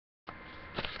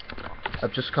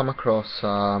I've just come across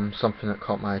something that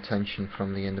caught my attention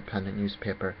from the Independent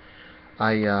newspaper.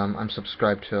 I'm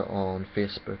subscribed to it on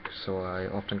Facebook, so I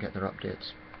often get their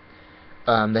updates.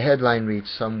 The headline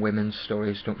reads, "Some women's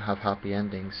stories don't have happy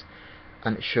endings,"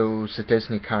 and it shows the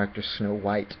Disney character Snow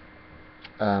White,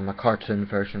 a cartoon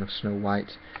version of Snow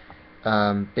White,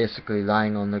 basically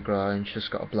lying on the ground. She's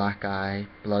got a black eye,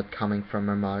 blood coming from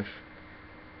her mouth,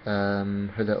 her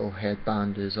little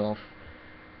headband is off.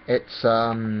 It's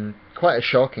quite a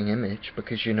shocking image,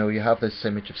 because you have this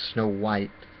image of Snow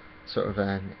White, sort of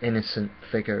an innocent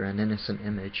figure, an innocent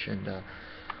image, and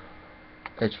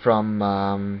it's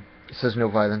from, it says no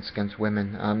violence against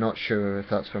women. I'm not sure if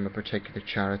that's from a particular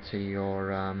charity or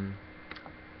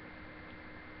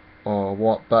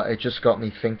what, but it just got me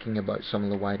thinking about some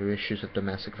of the wider issues of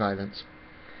domestic violence.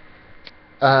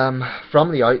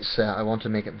 From the outset, I want to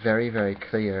make it very, very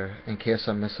clear, in case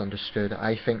I'm misunderstood,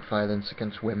 I think violence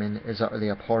against women is utterly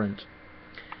abhorrent.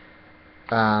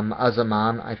 As a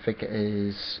man, I think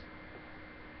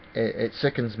it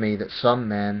sickens me that some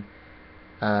men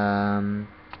are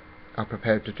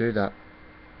prepared to do that.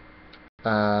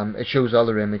 It shows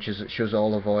other images. It shows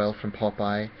Olive Oyl from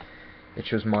Popeye. It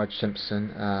shows Marge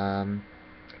Simpson.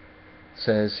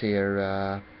 Says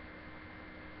here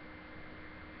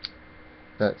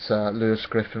that's Lewis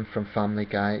Griffin from Family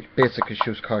Guy. It basically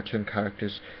shows cartoon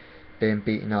characters being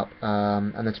beaten up,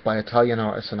 and it's by Italian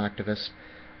artist and activist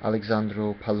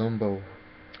Alessandro Palumbo,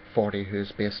 40,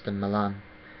 who's based in Milan.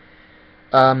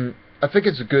 I think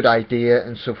it's a good idea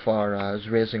insofar as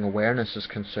raising awareness is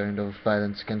concerned of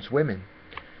violence against women,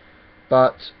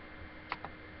 but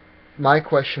my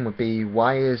question would be,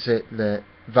 why is it that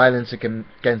violence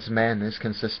against men is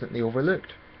consistently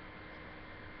overlooked?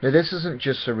 Now, this isn't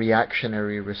just a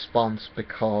reactionary response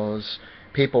because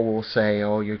people will say,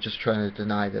 oh, you're just trying to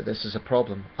deny that this is a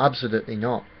problem. Absolutely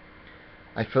not.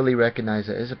 I fully recognize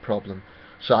it is a problem,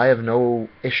 so I have no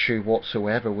issue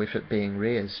whatsoever with it being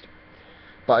raised.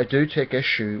 But I do take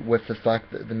issue with the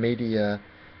fact that the media,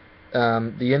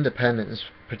 the Independent is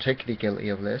particularly guilty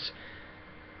of this,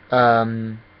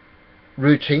 routinely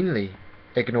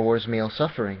ignores male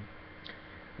suffering,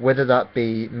 whether that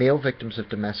be male victims of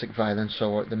domestic violence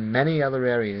or the many other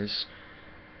areas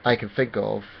I can think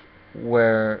of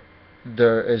where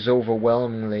there is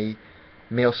overwhelmingly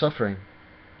male suffering.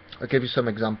 I'll give you some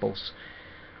examples.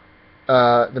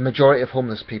 The majority of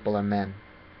homeless people are men.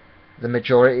 The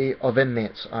majority of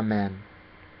inmates are men.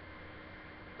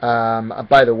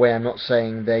 By the way, I'm not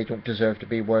saying they don't deserve to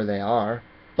be where they are,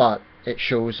 but it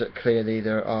shows that clearly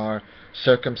there are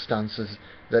circumstances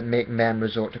that make men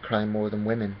resort to crime more than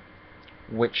women,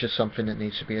 which is something that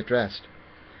needs to be addressed.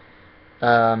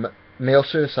 Male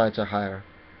suicides are higher.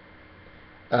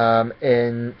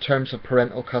 In terms of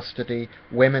parental custody,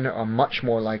 women are much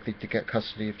more likely to get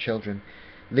custody of children.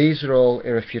 These are all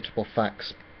irrefutable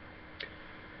facts.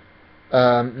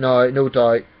 Now, no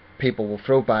doubt people will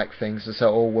throw back things and say,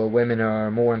 oh, well, women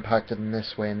are more impacted in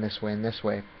this way, in this way, in this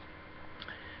way.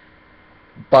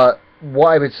 But what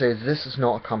I would say is this is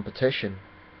not a competition.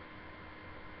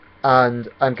 And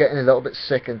I'm getting a little bit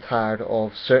sick and tired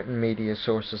of certain media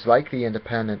sources like The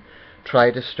Independent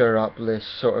try to stir up this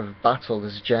sort of battle,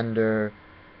 this gender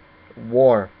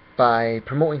war, by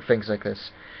promoting things like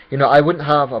this. I wouldn't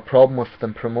have a problem with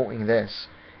them promoting this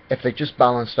if they just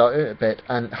balanced out a bit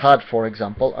and had, for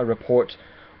example, a report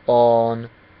on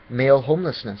male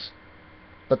homelessness.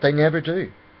 But they never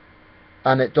do.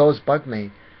 And it does bug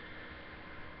me.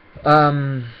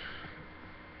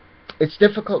 It's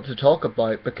difficult to talk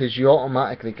about because you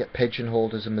automatically get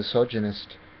pigeonholed as a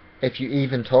misogynist if you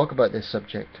even talk about this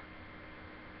subject.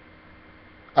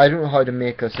 I don't know how to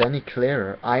make this any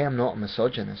clearer. I am not a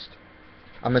misogynist.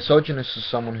 A misogynist is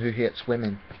someone who hates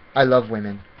women. I love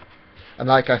women. And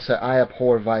like I said, I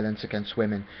abhor violence against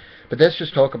women. But let's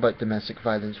just talk about domestic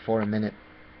violence for a minute.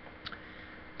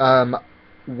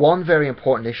 One very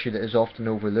important issue that is often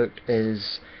overlooked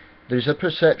is there's a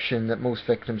perception that most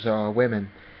victims are women.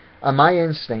 And my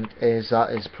instinct is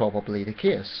that is probably the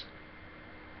case.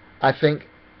 I think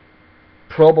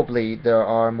probably there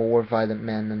are more violent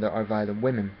men than there are violent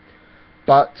women.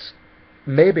 But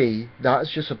maybe that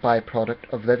is just a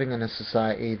byproduct of living in a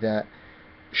society that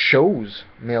shows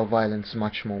male violence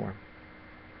much more.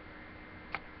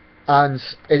 And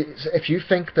if you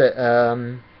think that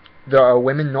there are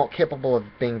women not capable of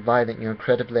being violent, you're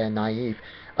incredibly naive.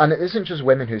 And it isn't just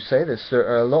women who say this. There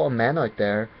are a lot of men out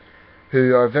there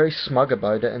who are very smug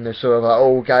about it, and they're sort of like,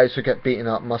 oh, guys who get beaten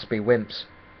up must be wimps.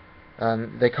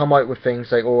 They come out with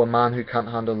things like, oh, a man who can't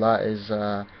handle that is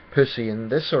pussy, and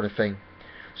this sort of thing.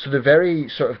 So they're very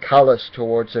sort of callous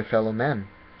towards their fellow men.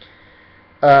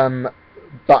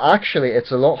 But actually,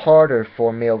 it's a lot harder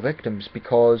for male victims,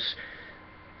 because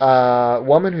a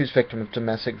woman who's victim of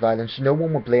domestic violence, no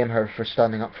one will blame her for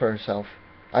standing up for herself.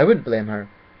 I wouldn't blame her.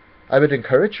 I would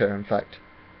encourage her, in fact.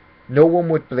 No one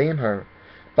would blame her.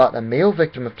 But a male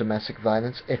victim of domestic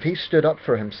violence, if he stood up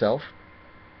for himself,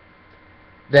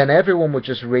 then everyone would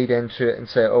just read into it and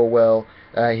say, oh well,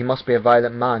 he must be a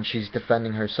violent man, she's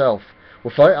defending herself,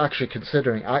 without actually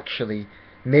considering,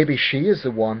 maybe she is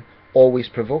the one always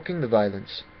provoking the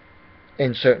violence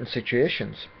in certain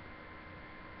situations.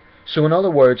 So in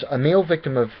other words, a male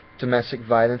victim of domestic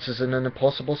violence is in an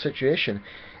impossible situation.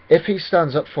 If he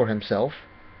stands up for himself,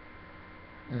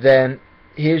 then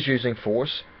he is using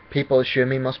force. People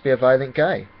assume he must be a violent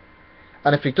guy.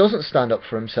 And if he doesn't stand up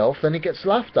for himself, then he gets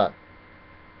laughed at.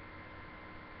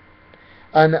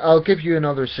 And I'll give you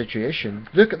another situation.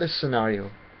 Look at this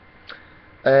scenario.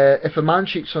 If a man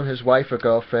cheats on his wife or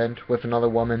girlfriend with another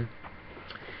woman,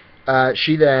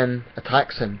 she then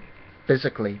attacks him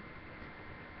physically.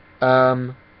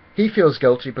 He feels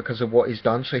guilty because of what he's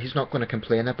done, so he's not going to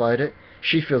complain about it.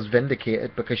 She feels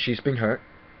vindicated because she's been hurt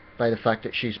by the fact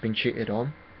that she's been cheated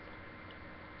on.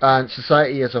 And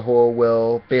society as a whole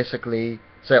will basically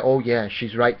say, oh yeah,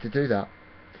 she's right to do that.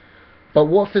 But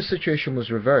what if the situation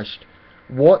was reversed?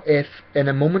 What if, in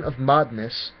a moment of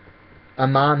madness, a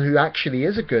man who actually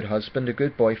is a good husband, a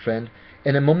good boyfriend,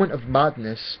 in a moment of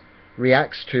madness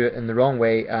reacts to it in the wrong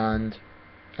way and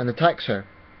attacks her?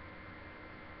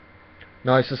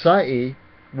 Now society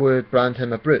would brand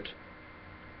him a brute.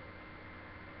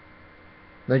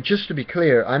 Now just to be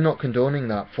clear, I'm not condoning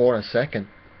that for a second.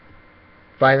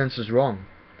 Violence is wrong.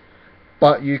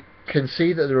 But you can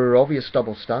see that there are obvious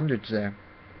double standards there.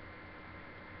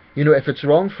 You know, if it's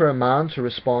wrong for a man to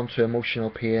respond to emotional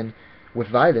pain with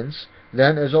violence,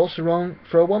 then it's also wrong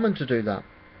for a woman to do that.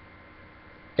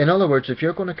 In other words, if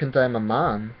you're going to condemn a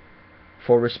man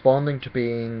for responding to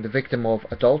being the victim of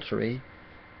adultery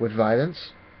with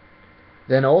violence,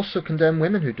 then also condemn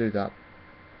women who do that.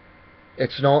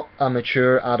 It's not a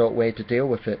mature adult way to deal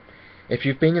with it. If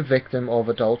you've been a victim of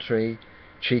adultery,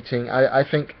 cheating, I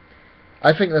think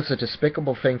that's a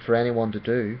despicable thing for anyone to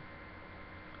do.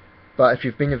 But if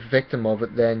you've been a victim of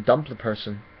it, then dump the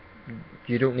person.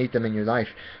 You don't need them in your life.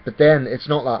 But then it's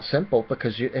not that simple,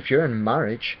 because if you're in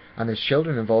marriage and there's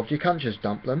children involved, you can't just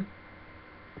dump them.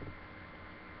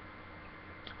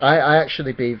 I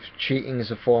actually believe cheating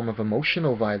is a form of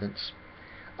emotional violence,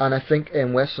 and I think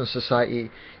in Western society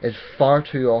it's far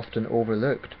too often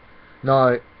overlooked.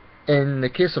 Now, in the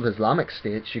case of Islamic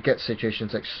states, you get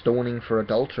situations like stoning for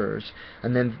adulterers,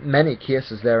 and in many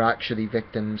cases they're actually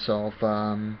victims of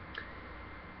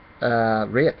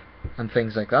rape and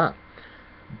things like that.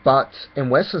 But in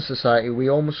Western society we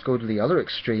almost go to the other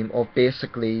extreme of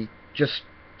basically just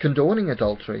condoning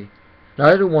adultery. Now,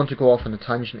 I don't want to go off on a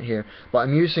tangent here, but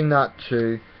I'm using that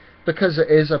because it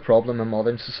is a problem in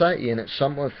modern society, and it's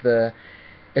something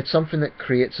that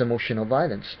creates emotional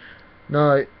violence.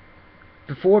 Now,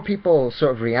 before people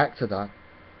sort of react to that,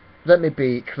 let me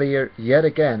be clear yet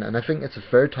again, and I think it's the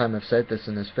third time I've said this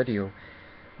in this video: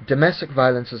 domestic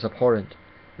violence is abhorrent.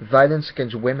 Violence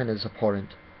against women is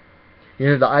abhorrent. You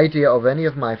know, the idea of any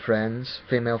of my friends,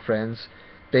 female friends,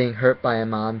 being hurt by a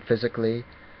man physically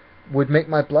would make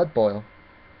my blood boil.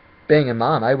 Being a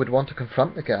man, I would want to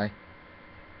confront the guy.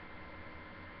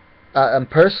 And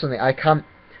personally, I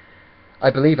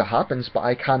believe it happens, but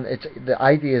the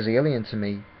idea is alien to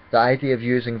me. The idea of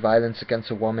using violence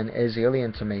against a woman is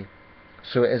alien to me.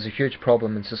 So it is a huge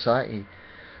problem in society.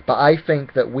 But I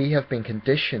think that we have been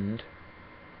conditioned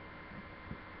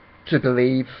to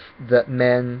believe that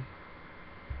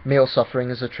male suffering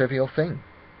is a trivial thing.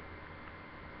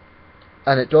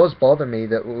 And it does bother me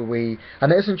that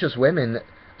and it isn't just women,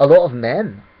 a lot of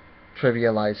men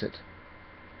trivialize it.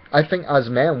 I think as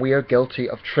men we are guilty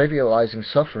of trivializing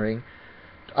suffering.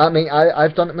 I mean,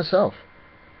 I've done it myself.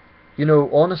 You know,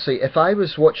 honestly, if I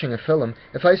was watching a film,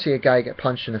 if I see a guy get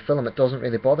punched in a film, it doesn't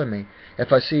really bother me.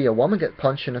 If I see a woman get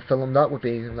punched in a film, that would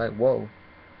be like, whoa.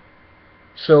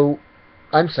 So,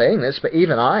 I'm saying this, but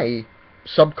even I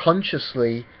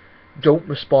subconsciously don't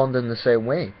respond in the same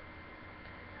way.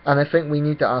 And I think we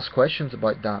need to ask questions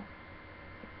about that.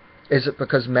 Is it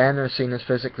because men are seen as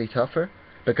physically tougher?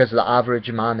 Because the average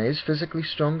man is physically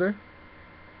stronger?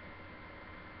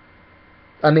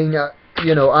 I mean,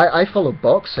 you know, I follow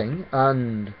boxing,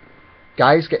 and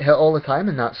guys get hit all the time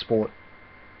in that sport.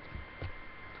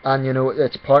 And, you know,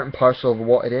 it's part and parcel of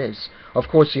what it is. Of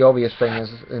course, the obvious thing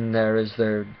is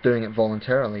they're doing it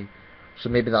voluntarily. So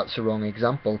maybe that's the wrong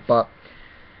example. But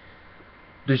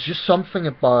there's just something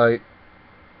about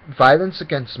violence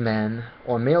against men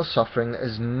or male suffering that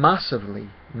is massively,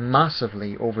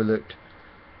 massively overlooked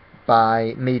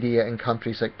by media in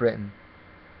countries like Britain.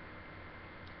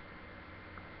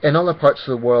 In other parts of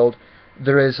the world,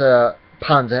 there is a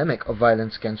pandemic of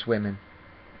violence against women.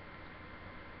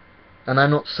 And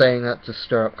I'm not saying that to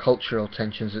stir up cultural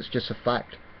tensions, it's just a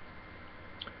fact.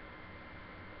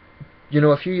 You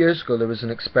know, a few years ago there was an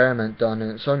experiment done,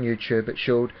 and it's on YouTube. It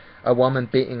showed a woman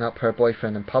beating up her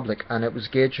boyfriend in public, and it was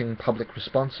gauging public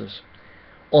responses.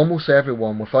 Almost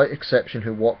everyone, without exception,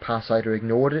 who walked past either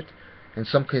ignored it, in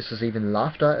some cases even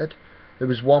laughed at it. There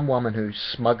was one woman who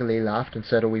smugly laughed and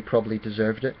said, "Oh, we probably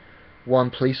deserved it."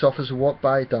 One police officer walked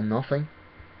by, done nothing.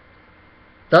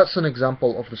 That's an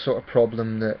example of the sort of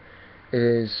problem that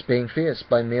is being faced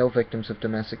by male victims of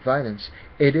domestic violence.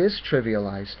 It is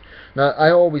trivialized. Now,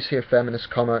 I always hear feminists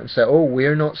come out and say, "Oh,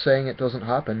 we're not saying it doesn't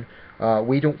happen,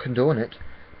 we don't condone it,"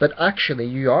 but actually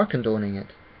you are condoning it.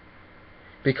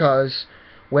 Because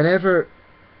whenever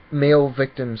male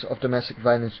victims of domestic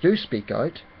violence do speak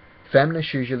out,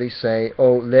 feminists usually say,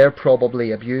 "Oh, they're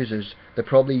probably abusers, they're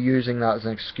probably using that as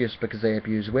an excuse because they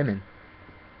abuse women."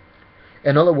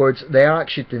 In other words, they are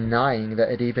actually denying that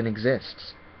it even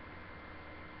exists.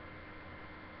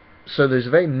 So there's a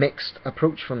very mixed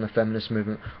approach from the feminist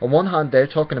movement. On one hand, they're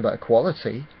talking about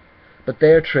equality, but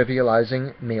they're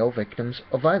trivializing male victims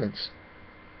of violence.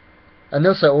 And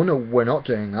they'll say, "Oh no, we're not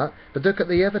doing that," but look at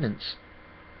the evidence.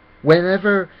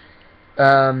 Whenever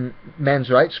men's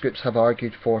rights groups have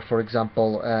argued for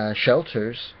example,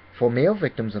 shelters for male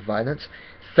victims of violence,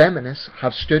 feminists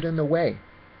have stood in the way.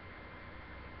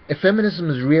 If feminism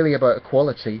is really about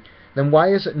equality, then why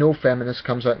is it no feminist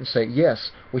comes out and say,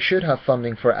 "Yes, we should have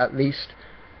funding for at least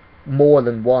more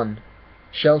than one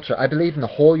shelter"? I believe in the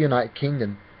whole United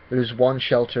Kingdom there is one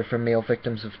shelter for male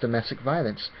victims of domestic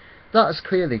violence. That is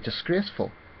clearly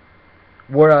disgraceful.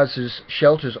 Whereas there's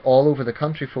shelters all over the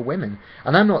country for women.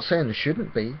 And I'm not saying there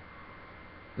shouldn't be.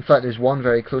 In fact, there's one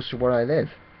very close to where I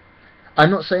live.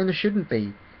 I'm not saying there shouldn't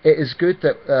be. It is good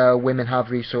that women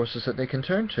have resources that they can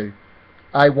turn to.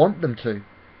 I want them to.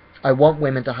 I want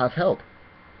women to have help.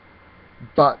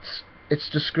 But it's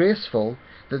disgraceful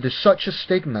that there's such a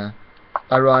stigma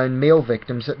around male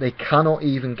victims that they cannot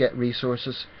even get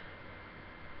resources.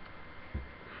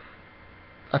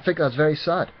 I think that's very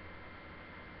sad.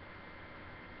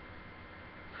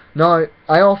 Now,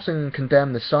 I often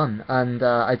condemn The Sun, and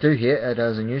I do hate it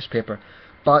as a newspaper,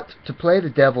 but to play the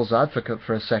devil's advocate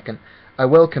for a second, I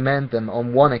will commend them.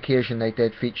 On one occasion they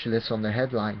did feature this on their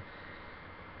headline.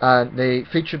 And they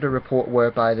featured a report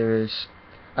whereby there is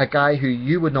a guy who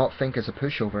you would not think is a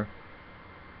pushover.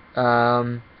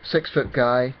 6-foot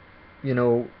guy, you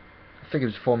know, I think he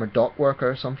was a former dock worker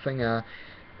or something.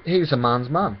 He was a man's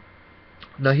man.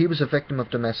 Now, he was a victim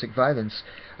of domestic violence,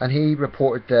 and he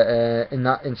reported that in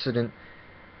that incident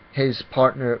his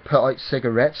partner put out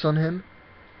cigarettes on him.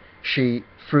 She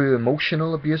threw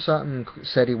emotional abuse at him and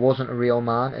said he wasn't a real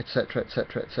man, etc,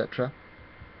 etc, etc.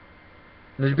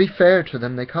 Now, to be fair to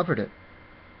them, they covered it.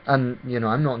 And, you know,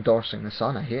 I'm not endorsing The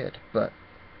Sun, I hate it, but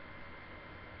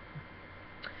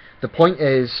the point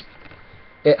is,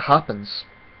 it happens.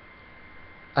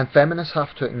 And feminists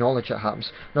have to acknowledge it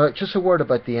happens. Now, just a word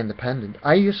about The Independent.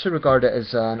 I used to regard it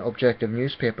as an objective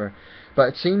newspaper, but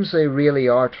it seems they really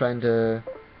are trying to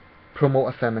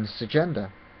promote a feminist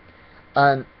agenda.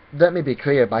 And let me be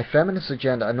clear, by feminist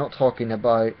agenda, I'm not talking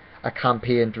about a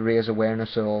campaign to raise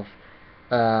awareness of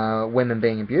women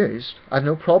being abused. I have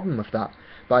no problem with that.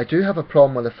 But I do have a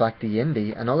problem with the fact the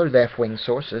Indie and other left-wing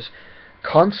sources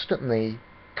constantly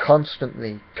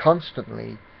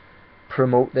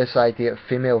promote this idea of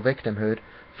female victimhood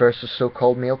versus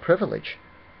so-called male privilege.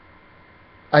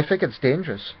 I think it's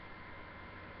dangerous,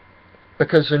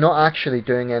 because they're not actually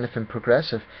doing anything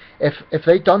progressive. If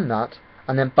they'd done that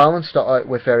and then balanced it out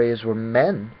with areas where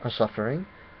men are suffering,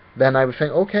 then I would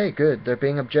think, okay, good, they're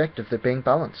being objective, they're being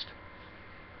balanced.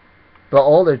 But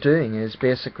all they're doing is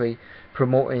basically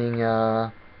promoting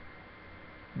the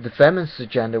feminist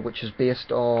agenda, which is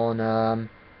based on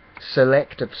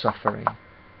selective suffering.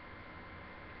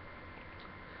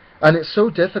 And it's so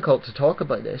difficult to talk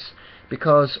about this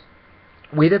because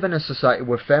we live in a society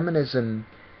where feminism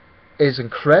is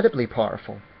incredibly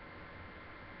powerful.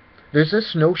 There's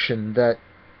this notion that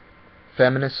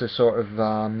feminists are sort of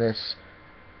this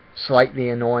slightly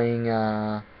annoying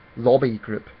lobby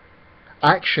group.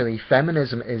 Actually,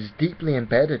 feminism is deeply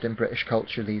embedded in British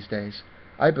culture these days.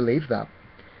 I believe that.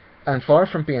 And far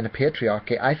from being a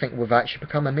patriarchy, I think we've actually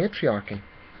become a matriarchy.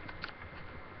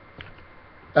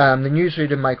 The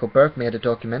newsreader Michael Burke made a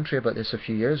documentary about this a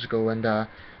few years ago, and I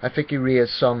think he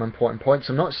raised some important points.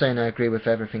 I'm not saying I agree with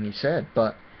everything he said,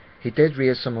 but he did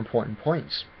raise some important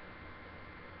points.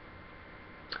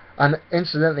 And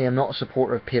incidentally, I'm not a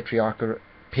supporter of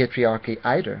patriarchy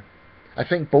either. I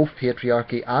think both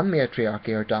patriarchy and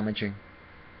matriarchy are damaging.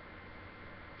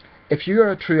 If you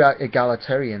are a true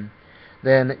egalitarian,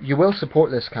 then you will support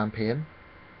this campaign,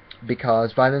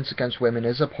 because violence against women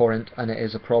is abhorrent and it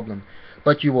is a problem.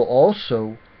 But you will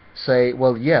also say,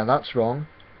 well, yeah, that's wrong,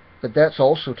 but let's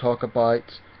also talk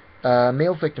about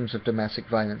male victims of domestic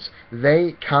violence.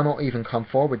 They cannot even come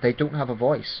forward. They don't have a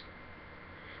voice.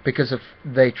 Because if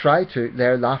they try to,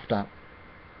 they're laughed at.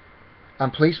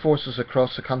 And police forces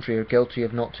across the country are guilty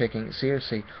of not taking it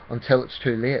seriously until it's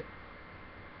too late.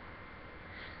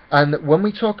 And when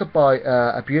we talk about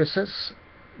abuse,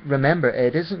 remember,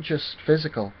 it isn't just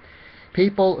physical.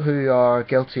 People who are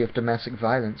guilty of domestic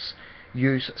violence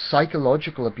use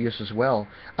psychological abuse as well,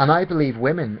 and I believe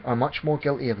women are much more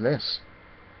guilty of this.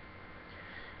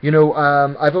 You know,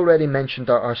 I've already mentioned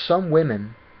there are some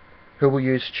women who will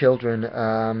use children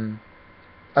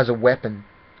as a weapon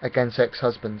against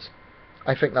ex-husbands.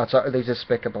 I think that's utterly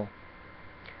despicable.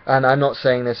 And I'm not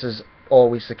saying this is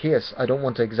always the case. I don't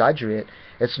want to exaggerate.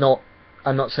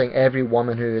 I'm not saying every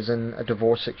woman who is in a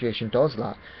divorce situation does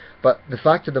that. But the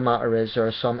fact of the matter is, there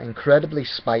are some incredibly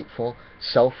spiteful,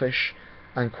 selfish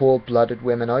and cold-blooded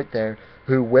women out there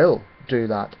who will do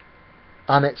that.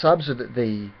 And it's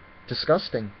absolutely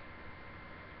disgusting.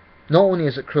 Not only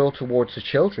is it cruel towards the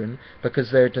children,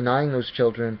 because they're denying those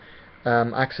children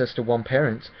access to one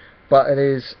parent, but it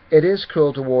is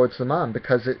cruel towards the man,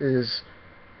 because it's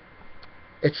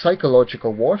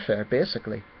psychological warfare,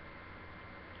 basically.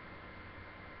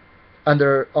 And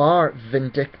there are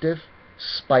vindictive,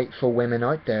 spiteful women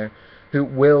out there who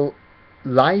will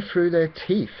lie through their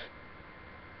teeth,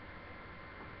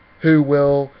 who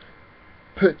will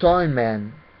put down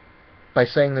men by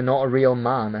saying they're not a real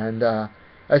man. And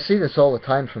I see this all the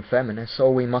time from feminists.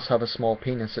 Oh, we must have a small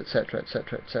penis, etc,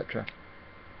 etc, etc.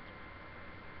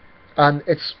 And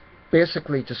it's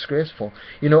basically disgraceful.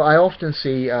 You know, I often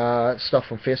see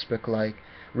stuff on Facebook like,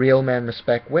 real men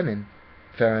respect women.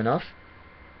 Fair enough.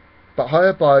 But how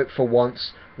about, for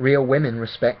once, real women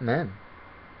respect men?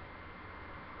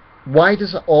 Why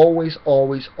does it always,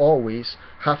 always, always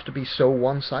have to be so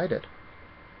one-sided?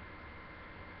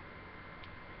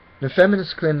 The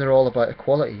feminists claim they're all about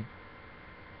equality.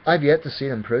 I've yet to see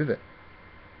them prove it.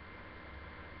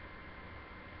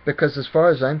 Because as far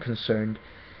as I'm concerned,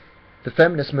 the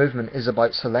feminist movement is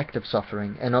about selective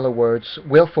suffering. In other words,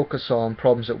 we'll focus on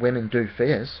problems that women do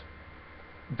face,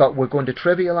 but we're going to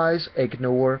trivialize,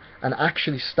 ignore, and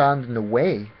actually stand in the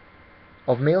way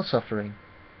of male suffering.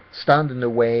 Stand in the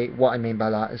way, what I mean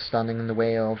by that is standing in the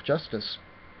way of justice.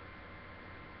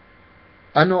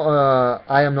 I am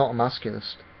not a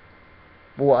masculist.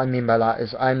 What I mean by that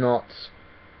is I am not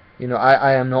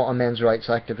a men's rights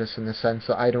activist in the sense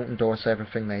that I don't endorse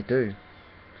everything they do,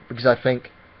 because I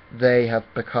think they have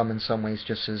become in some ways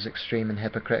just as extreme and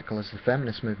hypocritical as the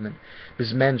feminist movement.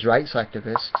 Because men's rights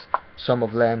activists, some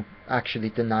of them actually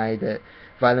deny that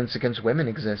violence against women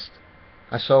exists.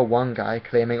 I saw one guy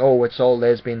claiming, oh, it's all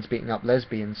lesbians beating up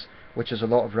lesbians, which is a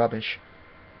lot of rubbish.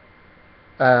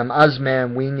 As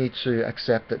men, we need to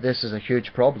accept that this is a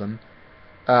huge problem.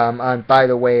 And by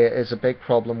the way, it is a big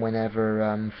problem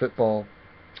whenever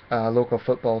local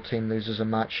football team loses a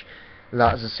match.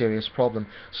 That is a serious problem.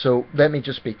 So let me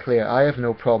just be clear, I have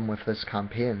no problem with this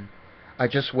campaign. I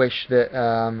just wish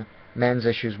that men's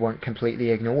issues weren't completely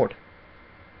ignored,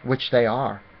 which they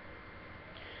are.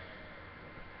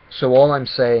 So all I'm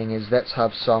saying is, let's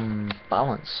have some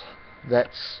balance.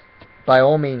 Let's by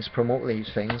all means promote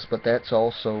these things, but let's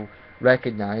also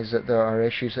recognise that there are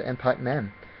issues that impact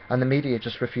men, and the media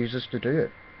just refuses to do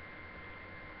it.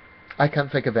 I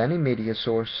can't think of any media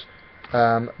source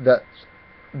that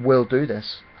will do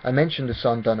this. I mentioned The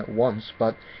Sun done it once,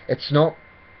 but it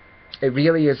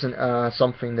really isn't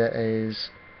something that is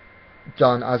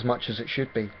done as much as it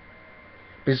should be,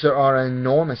 because there are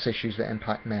enormous issues that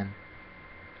impact men.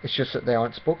 It's just that they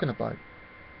aren't spoken about,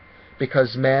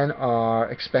 because men are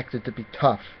expected to be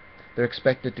tough. They're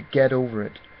expected to get over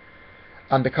it.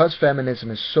 And because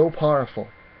feminism is so powerful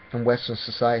in Western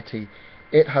society,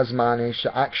 it has managed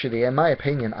to actually, in my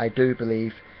opinion, I do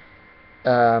believe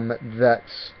that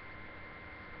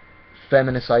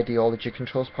feminist ideology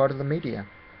controls part of the media.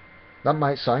 That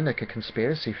might sound like a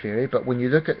conspiracy theory, but when you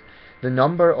look at the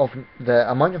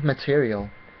amount of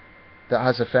material that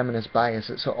has a feminist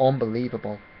bias, it's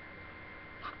unbelievable.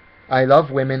 I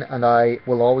love women and I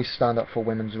will always stand up for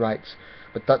women's rights,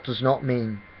 but that does not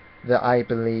mean that I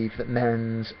believe that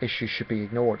men's issues should be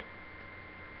ignored.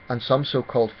 And some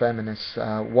so-called feminists,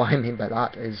 what I mean by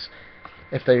that is,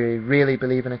 If they really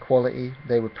believe in equality,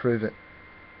 they would prove it.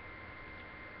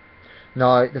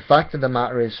 Now, the fact of the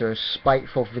matter is there are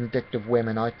spiteful, vindictive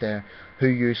women out there who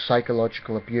use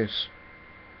psychological abuse.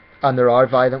 And there are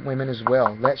violent women as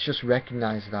well. Let's just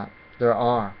recognise that. There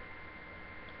are.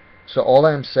 So all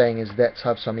I'm saying is let's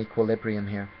have some equilibrium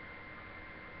here.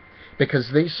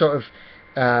 Because these sort of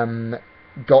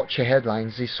gotcha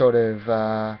headlines, these sort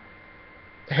of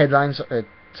headlines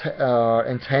are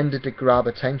intended to grab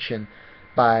attention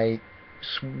by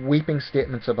sweeping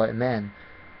statements about men,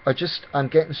 are just, I'm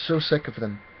getting so sick of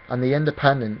them. And The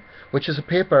Independent, which is a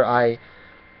paper I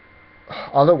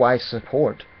otherwise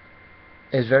support,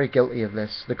 is very guilty of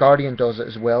this. The Guardian does it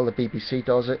as well, the BBC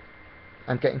does it.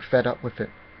 I'm getting fed up with it.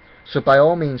 So by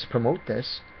all means promote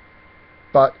this,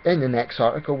 but in the next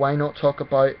article, why not talk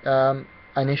about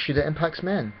an issue that impacts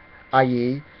men,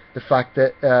 i.e. the fact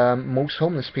that most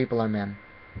homeless people are men.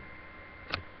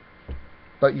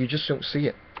 But you just don't see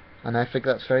it, and I think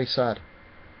that's very sad.